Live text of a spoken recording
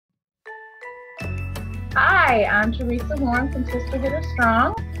Hi, I'm Teresa Horn from Sisterhood of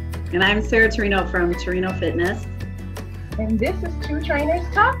Strong, And I'm Sarah Torino from Torino Fitness. and this is Two Trainers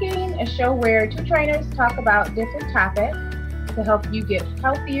Talking, a show where two trainers talk about different topics to help you get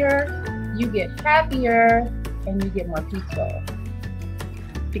healthier, you get happier, and you get more peaceful.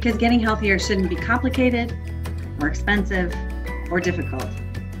 Because getting healthier shouldn't be complicated, or expensive, or difficult.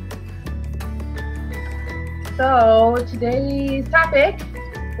 So today's topic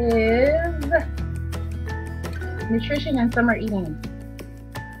is nutrition and summer eating.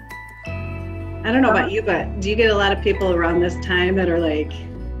 I don't know about you, but do you get a lot of people around this time that are like,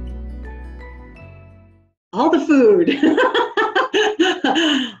 all the food,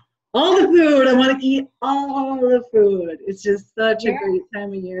 all the food, I want to eat all the food. It's just such a great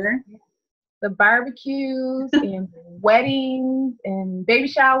time of year. The barbecues and weddings and baby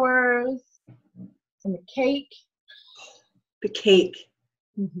showers and the cake. The cake,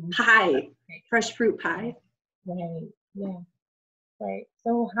 Mm-hmm. pie, fresh fruit pie. Right. Yeah. Right.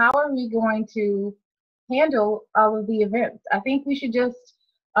 So how are we going to handle all of the events? I think we should just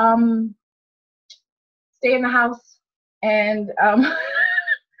stay in the house and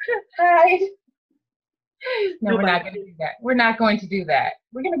hide. No, we're not going to do that. We're not going to do that.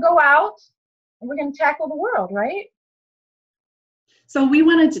 We're going to go out and we're going to tackle the world, right? So we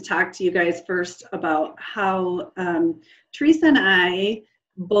wanted to talk to you guys first about how Teresa and I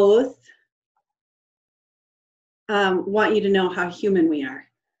both want you to know how human we are.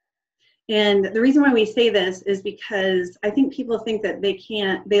 And the reason why we say this is because I think people think that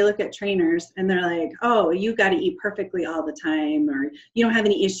they look at trainers and they're like, oh, you got to eat perfectly all the time, or you don't have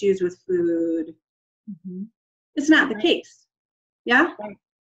any issues with food. Mm-hmm. It's not the case. Yeah? Right.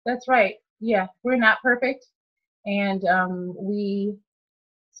 That's right. Yeah, we're not perfect. And we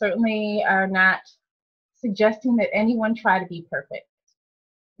certainly are not suggesting that anyone try to be perfect.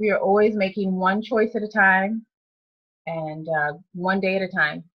 We are always making one choice at a time and one day at a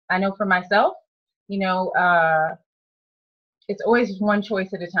time. I know for myself, it's always one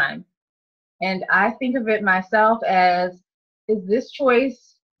choice at a time. And I think of it myself as, is this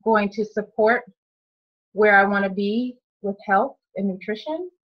choice going to support where I want to be with health and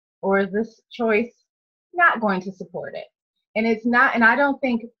nutrition? Or is this choice not going to support it? And it's not, and I don't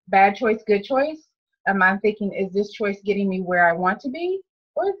think bad choice, good choice. I'm thinking, is this choice getting me where I want to be?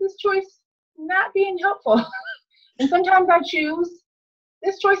 Or is this choice not being helpful? And sometimes I choose,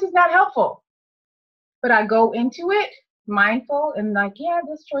 this choice is not helpful. But I go into it mindful and like, yeah,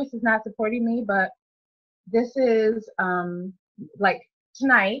 this choice is not supporting me, but this is, like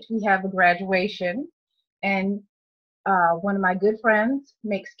tonight we have a graduation and one of my good friends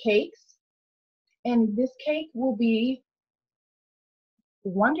makes cakes. And this cake will be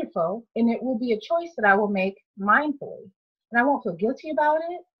wonderful, and it will be a choice that I will make mindfully. And I won't feel guilty about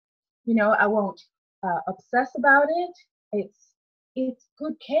it. I won't obsess about it. It's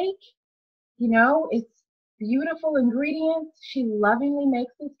good cake. It's beautiful ingredients. She lovingly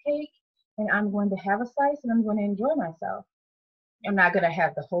makes this cake, and I'm going to have a slice, and I'm going to enjoy myself. I'm not going to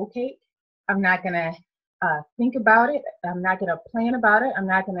have the whole cake. I'm not going to think about it. I'm not going to plan about it. I'm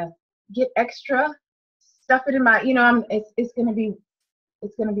not going to get extra, stuff it in my, it's going to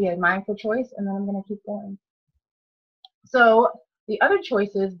be a mindful choice, and then I'm going to keep going. So the other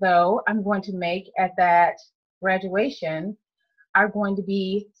choices, though, I'm going to make at that graduation are going to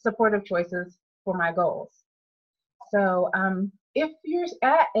be supportive choices for my goals. So if you're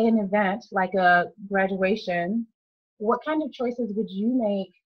at an event like a graduation, what kind of choices would you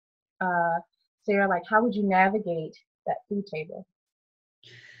make, Sarah? Like, how would you navigate that food table?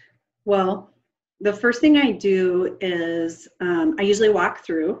 Well, the first thing I do is I usually walk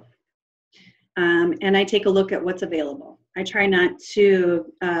through and I take a look at what's available. I try not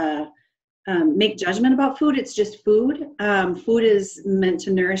to make judgment about food. It's just food. Food is meant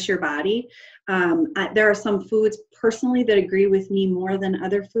to nourish your body. There are some foods personally that agree with me more than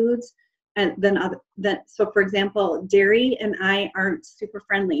other foods. So for example, dairy and I aren't super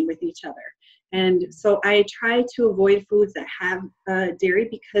friendly with each other. And so I try to avoid foods that have dairy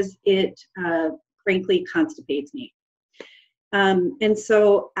because it frankly constipates me. And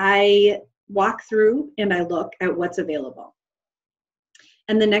so I walk through and I look at what's available.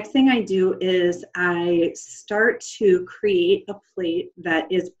 And the next thing I do is I start to create a plate that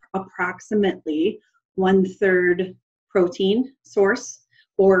is approximately 1/3 protein source,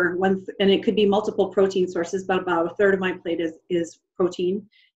 and it could be multiple protein sources, but about 1/3 of my plate is protein.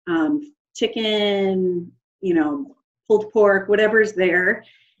 Chicken, pulled pork, whatever's there.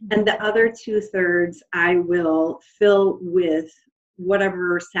 And the other 2/3 I will fill with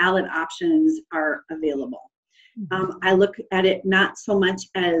whatever salad options are available. I look at it not so much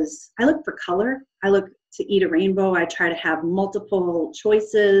as, I look for color. I look to eat a rainbow. I try to have multiple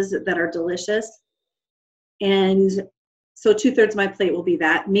choices that are delicious. And so 2/3 of my plate will be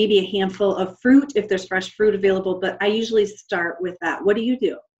that, maybe a handful of fruit if there's fresh fruit available, but I usually start with that. What do you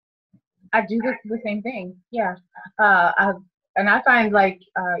do? I do the same thing. Yeah. And I find like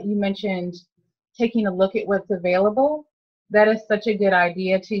you mentioned taking a look at what's available. That is such a good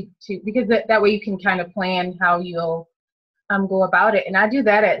idea to because that way you can kind of plan how you'll go about it. And I do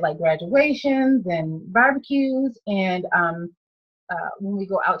that at like graduations and barbecues and when we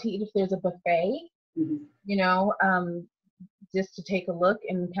go out to eat if there's a buffet, Mm-hmm. you know, just to take a look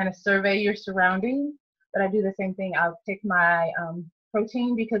and kind of survey your surroundings. But I do the same thing. I'll pick my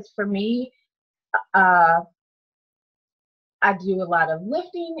protein because for me, uh, I do a lot of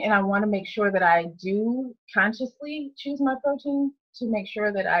lifting and I want to make sure that I do consciously choose my protein to make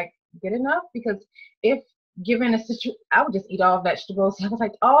sure that I get enough because if given a situation, I would just eat all vegetables. I was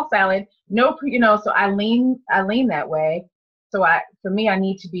like all salad, no, so I lean that way. So for me, I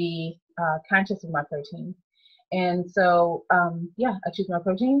need to be conscious of my protein. And so, yeah, I choose my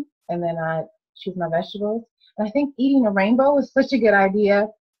protein and then I choose my vegetables. And I think eating a rainbow is such a good idea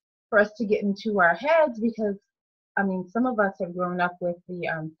for us to get into our heads because, I mean, some of us have grown up with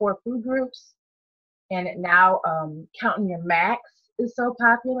the 4 food groups and now counting your max is so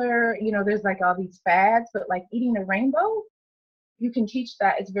popular. You know, there's like all these fads, but like eating a rainbow, you can teach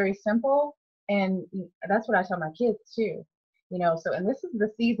that. It's very simple. And that's what I tell my kids too. You know, so, and this is the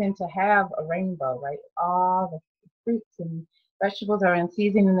season to have a rainbow, right? All the fruits and vegetables are in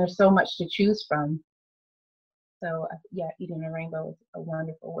season and there's so much to choose from. So yeah, eating a rainbow is a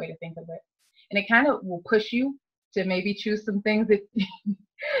wonderful way to think of it. And it kind of will push you to maybe choose some things that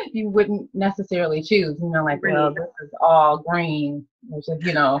you wouldn't necessarily choose. You know, like, well, this is all green, which is,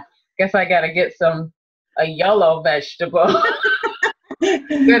 guess I got to get a yellow vegetable.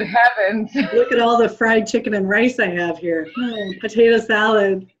 Good heavens. Look at all the fried chicken and rice I have here. Oh, potato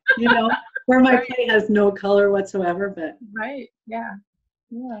salad, where my plate has no color whatsoever. But right, yeah.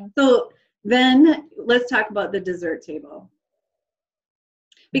 So then let's talk about the dessert table.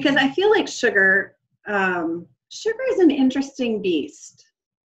 Because I feel like sugar is an interesting beast.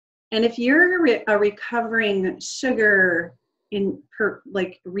 And if you're a recovering sugar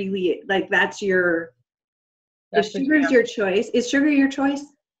that's your, if sugar is your choice, is sugar your choice?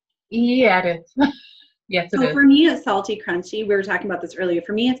 Yeah, it is. Yes, it is. So for me, it's salty, crunchy. We were talking about this earlier.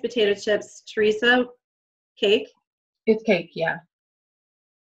 For me, it's potato chips. Teresa, cake? It's cake, yeah.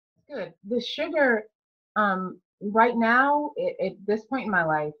 Good. The sugar, right now, at this point in my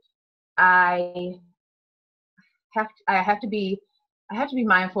life, I have to be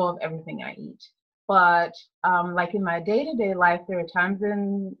mindful of everything I eat. But like in my day-to-day life, there are times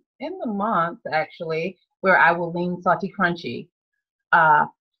in the month actually where I will lean salty, crunchy.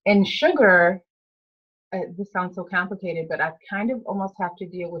 And sugar, this sounds so complicated, but I kind of almost have to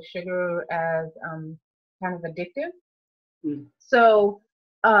deal with sugar as kind of addictive. Mm. So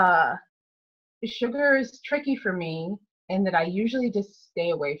sugar is tricky for me in that I usually just stay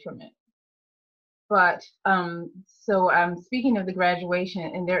away from it. But so I'm speaking of the graduation,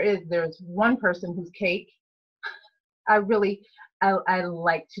 and there's one person whose cake I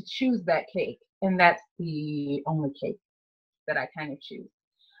like to choose that cake, and that's the only cake that I kind of choose.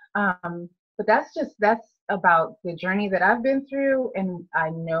 But that's about the journey that I've been through, and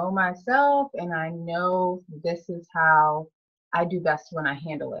I know myself, and I know this is how I do best when I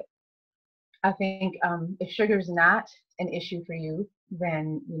handle it. I think if sugar is not an issue for you,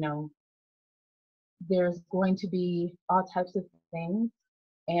 then there's going to be all types of things,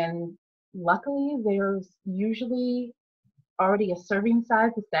 and luckily there's usually already a serving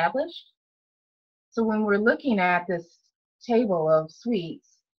size established. So when we're looking at this table of sweets,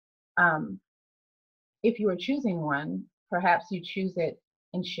 if you are choosing one, perhaps you choose it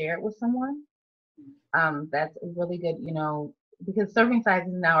and share it with someone. That's really good, because serving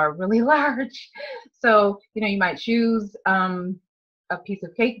sizes now are really large. So, you might choose a piece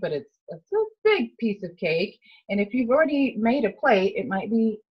of cake, but it's a big piece of cake. And if you've already made a plate, it might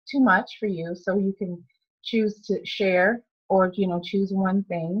be too much for you. So you can choose to share or, choose one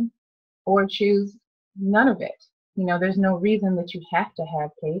thing or choose none of it. There's no reason that you have to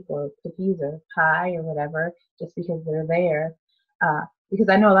have cake or cookies or pie or whatever just because they're there. Because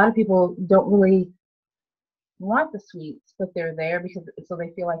I know a lot of people don't really want the sweets, but they're there because so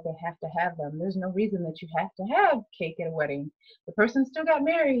they feel like they have to have them. There's no reason that you have to have cake at a wedding. The person still got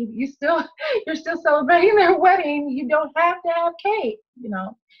married. You're still celebrating their wedding. You don't have to have cake,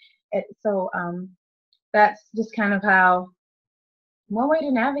 So that's just kind of how one way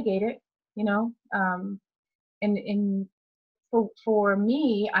to navigate it, and for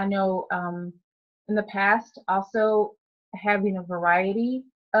me, I know in the past also having a variety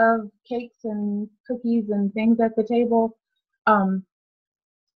of cakes and cookies and things at the table.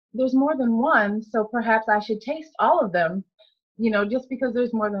 There's more than one, so perhaps I should taste all of them. Just because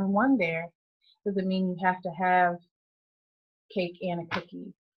there's more than one there doesn't mean you have to have cake and a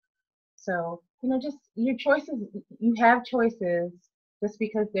cookie. So, just your choices, you have choices. Just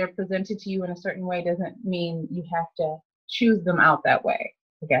because they're presented to you in a certain way doesn't mean you have to choose them out that way,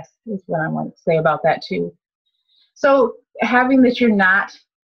 I guess is what I want to say about that too. So having that you're not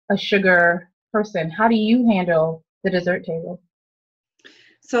a sugar person, how do you handle the dessert table?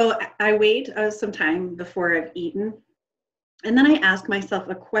 So I wait some time before I've eaten. And then I ask myself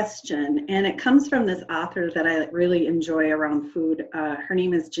a question, and it comes from this author that I really enjoy around food. Her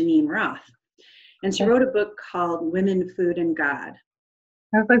name is Janine Roth. And she wrote a book called Women, Food, and God.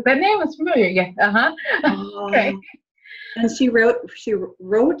 I was like, that name is familiar. Yeah. Okay. And she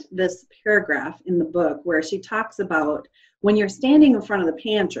wrote this paragraph in the book where she talks about when you're standing in front of the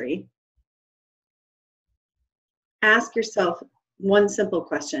pantry, ask yourself one simple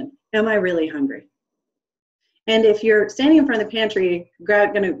question: am I really hungry? And if you're standing in front of the pantry,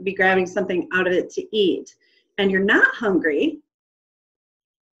 going to be grabbing something out of it to eat, and you're not hungry,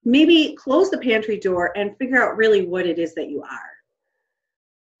 maybe close the pantry door and figure out really what it is that you are.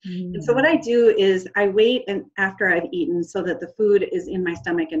 And so what I do is I wait after I've eaten so that the food is in my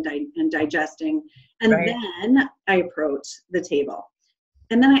stomach and digesting, and then I approach the table.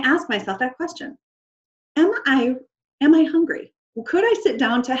 And then I ask myself that question: am I hungry? Well, could I sit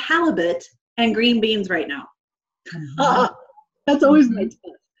down to halibut and green beans right now? That's always my test.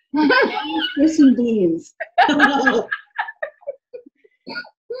 Fish and beans. And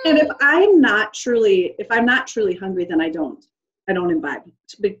if I'm not truly hungry, then I don't imbibe.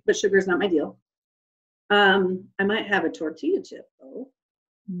 But sugar is not my deal. I might have a tortilla chip though.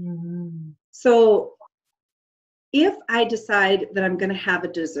 So if I decide that I'm going to have a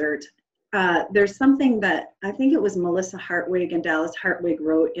dessert, there's something that I think it was Melissa Hartwig and Dallas Hartwig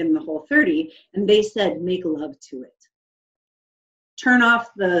wrote in the Whole30, and they said, make love to it. Turn off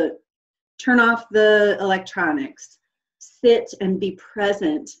the electronics. Sit and be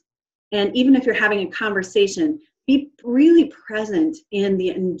present. And even if you're having a conversation, be really present in the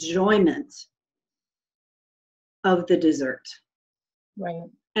enjoyment of the dessert. Right.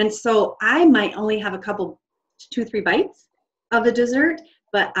 And so I might only have a couple, 2-3 bites of the dessert,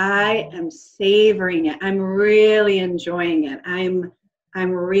 but I am savoring it. I'm really enjoying it. I'm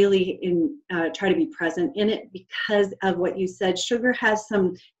really try to be present in it because of what you said. Sugar has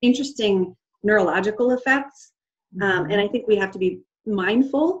some interesting neurological effects, and I think we have to be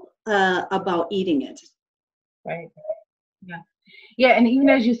mindful about eating it. Right. Yeah. And even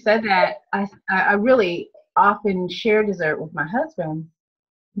as you said that, I really often share dessert with my husband,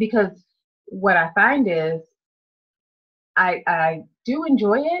 because what I find is I do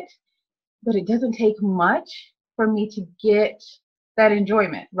enjoy it, but it doesn't take much for me to get that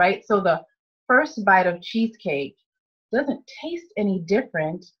enjoyment, right? So the first bite of cheesecake doesn't taste any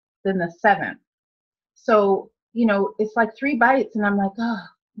different than the 7th. So, it's like 3 bites and I'm like, oh,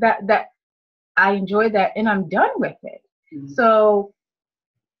 that I enjoyed that and I'm done with it. So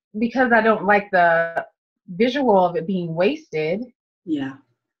because I don't like the visual of it being wasted,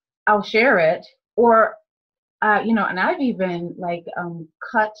 I'll share it. Or and I've even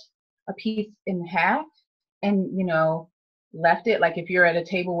cut a piece in half and left it. Like if you're at a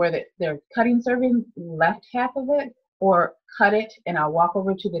table where they're cutting serving, left half of it, or cut it and I'll walk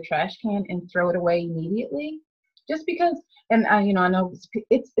over to the trash can and throw it away immediately, just because. And I know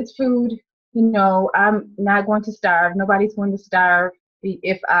it's food. I'm not going to starve. Nobody's going to starve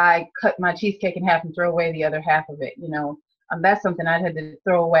if I cut my cheesecake in half and throw away the other half of it. That's something I'd had to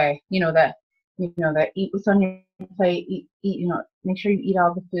throw away. That eat what's on your plate. Eat. Make sure you eat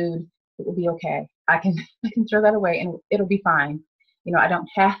all the food. It will be okay. I can throw that away and it'll be fine. I don't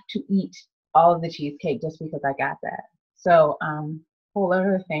have to eat all of the cheesecake just because I got that. So whole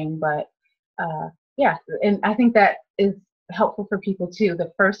other thing, but yeah, and I think that is helpful for people too.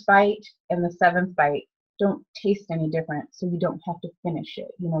 The first bite and the 7th bite don't taste any different, so you don't have to finish it.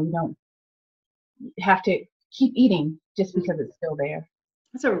 You don't have to keep eating just because it's still there.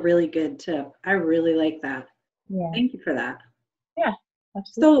 That's a really good tip. I really like that. Yeah. Thank you for that. Yeah,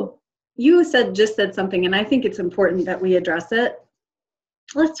 absolutely. So you just said something, and I think it's important that we address it.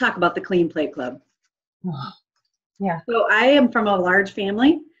 Let's talk about the Clean Plate Club. Yeah. So I am from a large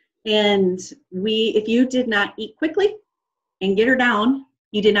family, and if you did not eat quickly and get her down,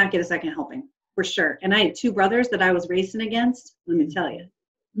 you did not get a second helping, for sure. And I had 2 brothers that I was racing against. Let me tell you,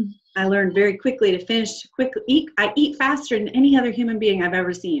 I learned very quickly to finish quickly. I eat faster than any other human being I've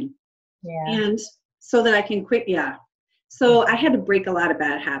ever seen. Yeah. And so that I can quit. Yeah. So I had to break a lot of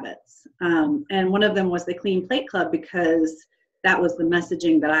bad habits. And one of them was the Clean Plate Club, because that was the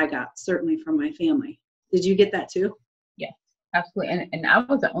messaging that I got, certainly from my family. Did you get that too? Yes, absolutely. And I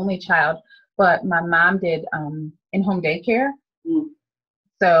was the only child, but my mom did in-home daycare. Mm.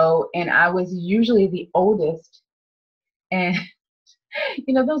 So, and I was usually the oldest. And,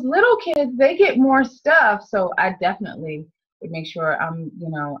 you know, those little kids, they get more stuff. So I definitely would make sure I'm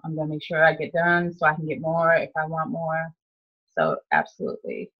going to make sure I get done so I can get more if I want more. So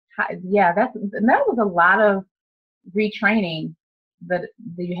absolutely. Yeah, that was a lot of retraining that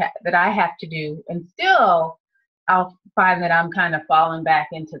I have to do. And still, I'll find that I'm kind of falling back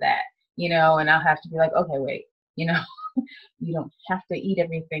into that, and I'll have to be like, okay, wait, you don't have to eat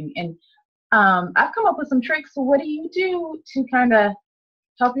everything. And I've come up with some tricks. So what do you do to kind of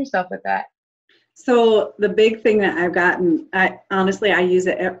help yourself with that? So the big thing that I've gotten, I use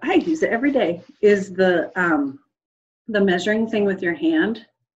it every day, is the measuring thing with your hand.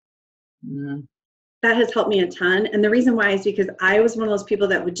 Mm. That has helped me a ton. And the reason why is because I was one of those people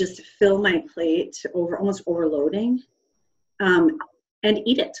that would just fill my plate almost overloading, and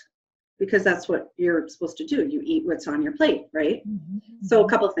eat it, because that's what you're supposed to do. You eat what's on your plate, right? Mm-hmm. So a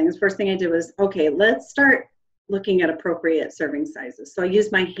couple of things. First thing I did was, okay, let's start looking at appropriate serving sizes. So I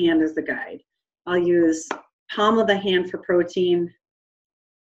use my hand as the guide. I'll use palm of the hand for protein,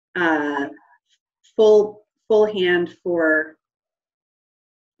 full hand for,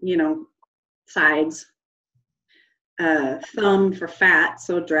 sides, thumb for fat,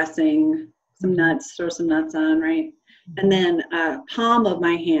 so dressing, some nuts, throw some nuts on, right? And then palm of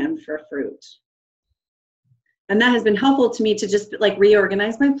my hand for fruit. And that has been helpful to me to just like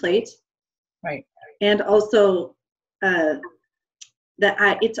reorganize my plate. Right. And also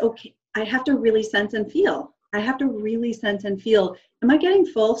it's okay. I have to really sense and feel. Am I getting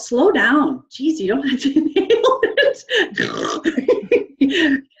full? Slow down. Geez, you don't have to nail it.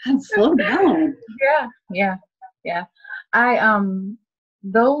 God, slow down. Yeah.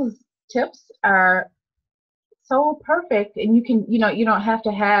 Those tips are so perfect, and you can, you don't have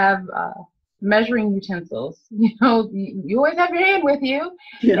to have measuring utensils. You always have your hand with you.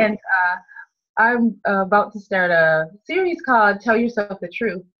 Yeah. And I'm about to start a series called Tell Yourself the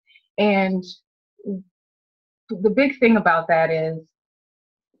Truth. And the big thing about that is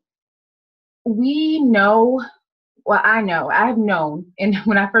I've known, and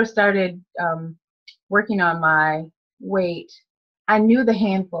when I first started working on my weight, I knew the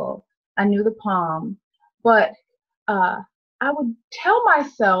handful, I knew the palm, but I would tell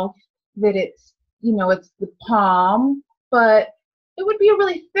myself that it's the palm, but it would be a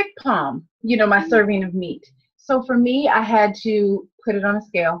really thick palm, my serving of meat. So for me, I had to put it on a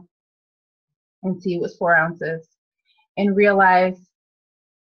scale and see it was 4 ounces and realize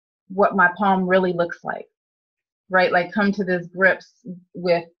what my palm really looks like, right? Like come to this grips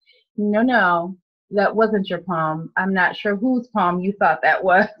with, no, that wasn't your palm. I'm not sure whose palm you thought that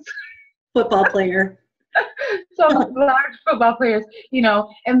was. Football player. So large football players,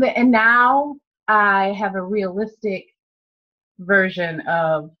 and now I have a realistic version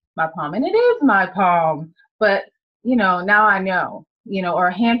of my palm, and it is my palm, but now I know, or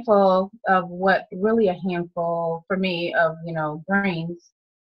a handful of what really a handful for me of, grains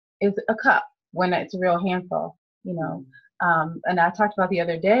is a cup when it's a real handful, and I talked about the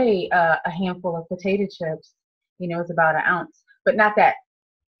other day, a handful of potato chips, is about 1 ounce, but not that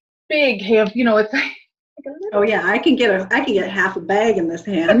big hand, it's like oh yeah, I can get half a bag in this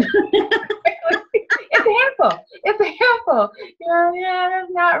hand. It's a handful. Yeah, that's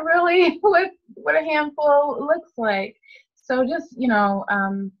not really what a handful looks like. So just,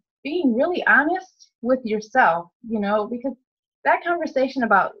 being really honest with yourself, because that conversation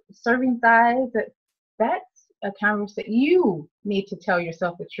about serving size, that's a conversation. You need to tell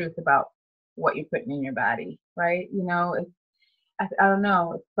yourself the truth about what you're putting in your body, right? I don't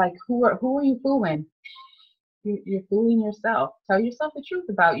know. It's like, who are you fooling? You're fooling yourself. Tell yourself the truth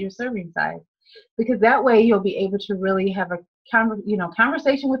about your serving size, because that way you'll be able to really have a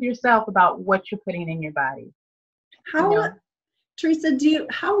conversation with yourself about what you're putting in your body. Teresa,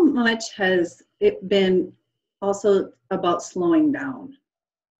 how much has it been also about slowing down?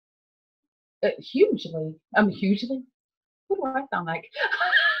 Hugely. Hugely. What do I sound like?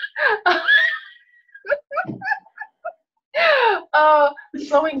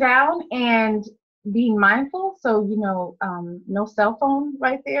 Slowing down and being mindful. So, no cell phone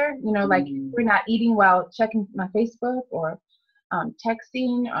right there. Like we're not eating while checking my Facebook or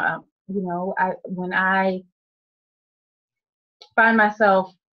texting. When I find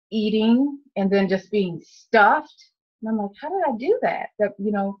myself eating and then just being stuffed. And I'm like, how did I do that? That,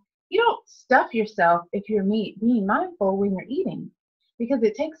 you don't stuff yourself if you're being mindful when you're eating, because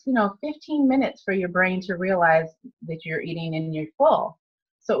it takes, 15 minutes for your brain to realize that you're eating and you're full.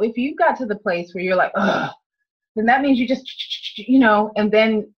 So if you got to the place where you're like, ugh, then that means you just, and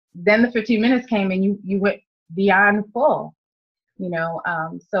then the 15 minutes came and you went beyond full,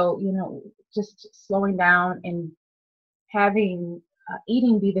 so, just slowing down and having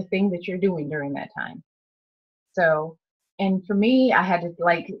eating be the thing that you're doing during that time. So, and for me, I had to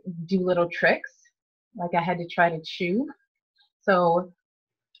like do little tricks. Like I had to try to chew. So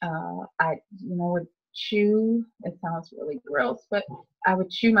I, would chew. It sounds really gross, but I would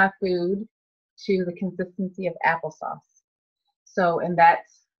chew my food to the consistency of applesauce. So, and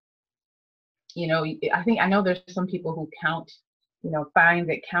that's, I know there's some people who count, find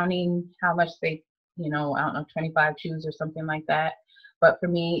that counting how much they, I don't know, 25 chews or something like that. But for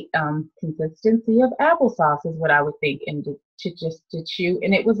me, consistency of applesauce is what I would think, and to chew.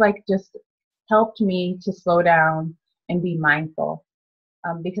 And it was like just helped me to slow down and be mindful,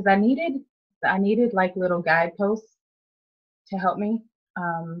 because I needed like little guideposts to help me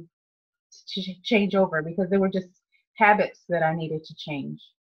to change over, because there were just habits that I needed to change,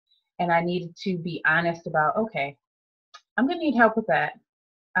 and I needed to be honest about, okay, I'm gonna need help with that.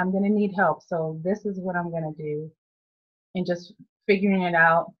 I'm gonna need help, so this is what I'm gonna do, and just figuring it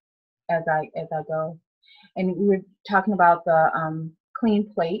out as I go. And we were talking about the clean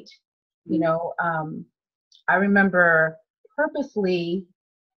plate. I remember purposely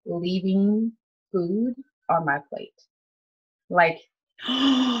leaving food on my plate, like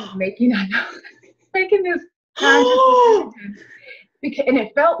making this conscious decision, and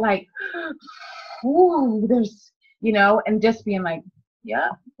it felt like, ooh, there's, and just being like, yeah,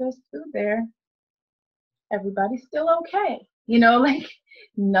 there's food there. Everybody's still okay. Like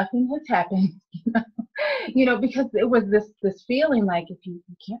nothing has happened, because it was this feeling like, if you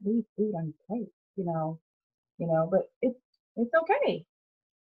can't leave food on your plate, but it's okay.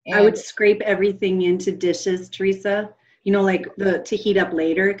 And I would scrape everything into dishes, Teresa, like to heat up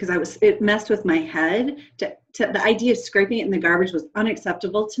later, because it messed with my head. The idea of scraping it in the garbage was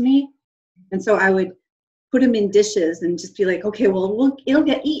unacceptable to me. And so I would put them in dishes and just be like, okay, well, it'll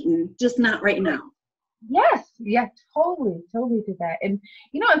get eaten, just not right now. Yes, totally do that. And,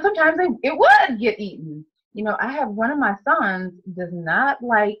 and sometimes it would get eaten. I have one of my sons does not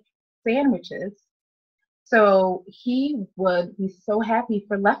like sandwiches. So he would be so happy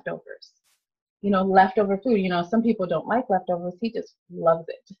for leftovers, leftover food. Some people don't like leftovers. He just loves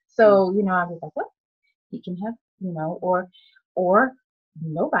it. So, I was like, well, he can have, or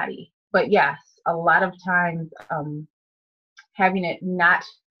nobody. But yes, a lot of times having it, not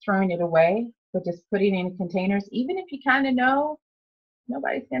throwing it away, but just putting it in containers, even if you kind of know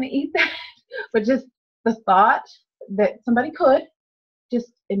nobody's going to eat that, but just the thought that somebody could,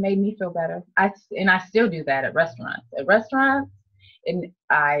 it made me feel better. I still do that at restaurants. And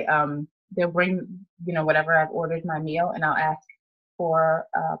they'll bring, whatever I've ordered, my meal, and I'll ask for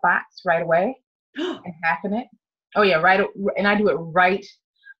a box right away and halfen it. Oh yeah, right. And I do it right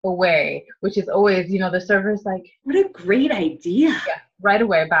away, which is always, the server's like, what a great idea. Yeah, right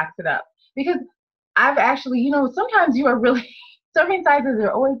away, box it up. Because I've actually, sometimes you are really, serving sizes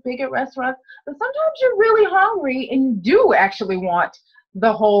are always big at restaurants, but sometimes you're really hungry and you do actually want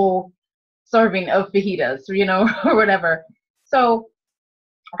the whole serving of fajitas, or whatever. So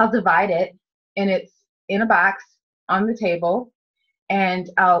I'll divide it, and it's in a box on the table, and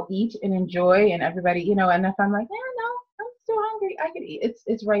I'll eat and enjoy, and everybody, and if I'm like, no, I'm still hungry, I could eat.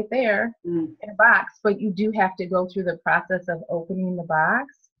 It's right there in a box, but you do have to go through the process of opening the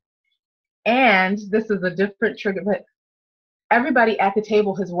box. And this is a different trigger, but everybody at the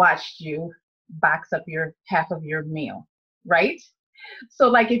table has watched you box up your half of your meal, right? So,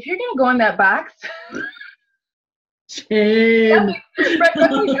 like, if you're gonna go in that box, that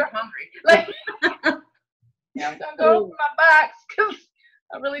means you're hungry. Like, I'm gonna go open my box because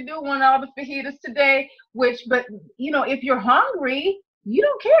I really do want all the fajitas today. But if you're hungry, you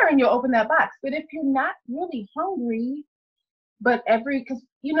don't care, and you'll open that box. But if you're not really hungry, but because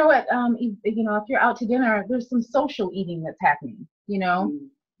if you're out to dinner, there's some social eating that's happening.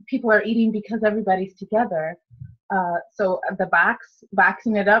 People are eating because everybody's together. So the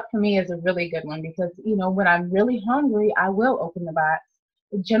boxing it up for me is a really good one, because when I'm really hungry, I will open the box.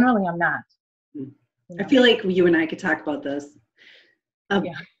 But generally, I'm not. I feel like you and I could talk about this.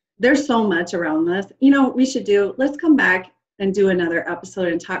 There's so much around this. Let's come back and do another episode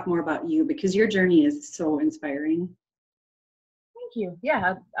and talk more about you, because your journey is so inspiring. Thank you.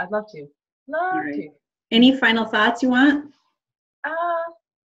 Yeah, I'd love to. Love to. Any final thoughts you want?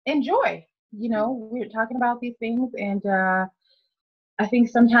 enjoy. You know, we're talking about these things, and I think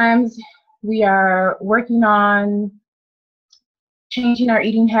sometimes we are working on changing our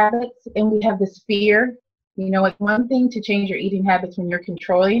eating habits, and we have this fear. You know, it's one thing to change your eating habits when you're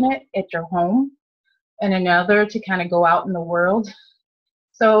controlling it at your home, and another to kind of go out in the world.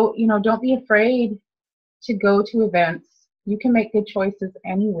 So, you know, don't be afraid to go to events. You can make good choices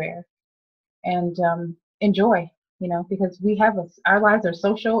anywhere, and enjoy, you know, because our lives are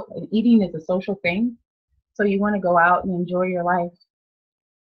social, and eating is a social thing. So you want to go out and enjoy your life.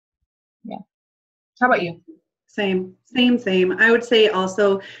 Yeah. How about you? Same. I would say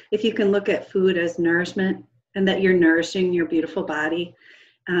also, if you can look at food as nourishment, and that you're nourishing your beautiful body,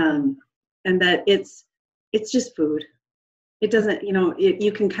 and that it's just food. It doesn't, you know,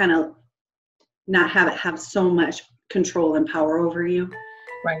 you can kind of not have it have so much control and power over you.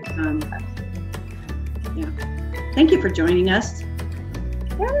 Right. Yeah. Thank you for joining us.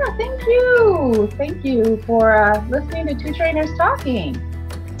 Yeah, thank you. Thank you for listening to Two Trainers Talking.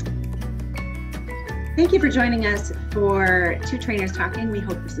 Thank you for joining us for Two Trainers Talking. We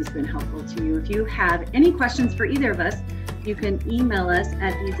hope this has been helpful to you. If you have any questions for either of us, you can email us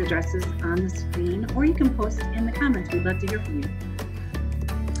at these addresses on the screen, or you can post in the comments. We'd love to hear from you.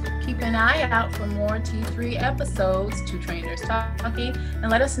 Keep an eye out for more T3 episodes, Two Trainers Talking, and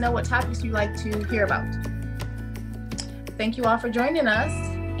let us know what topics you'd like to hear about. Thank you all for joining us,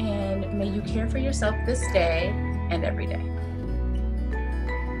 and may you care for yourself this day and every day.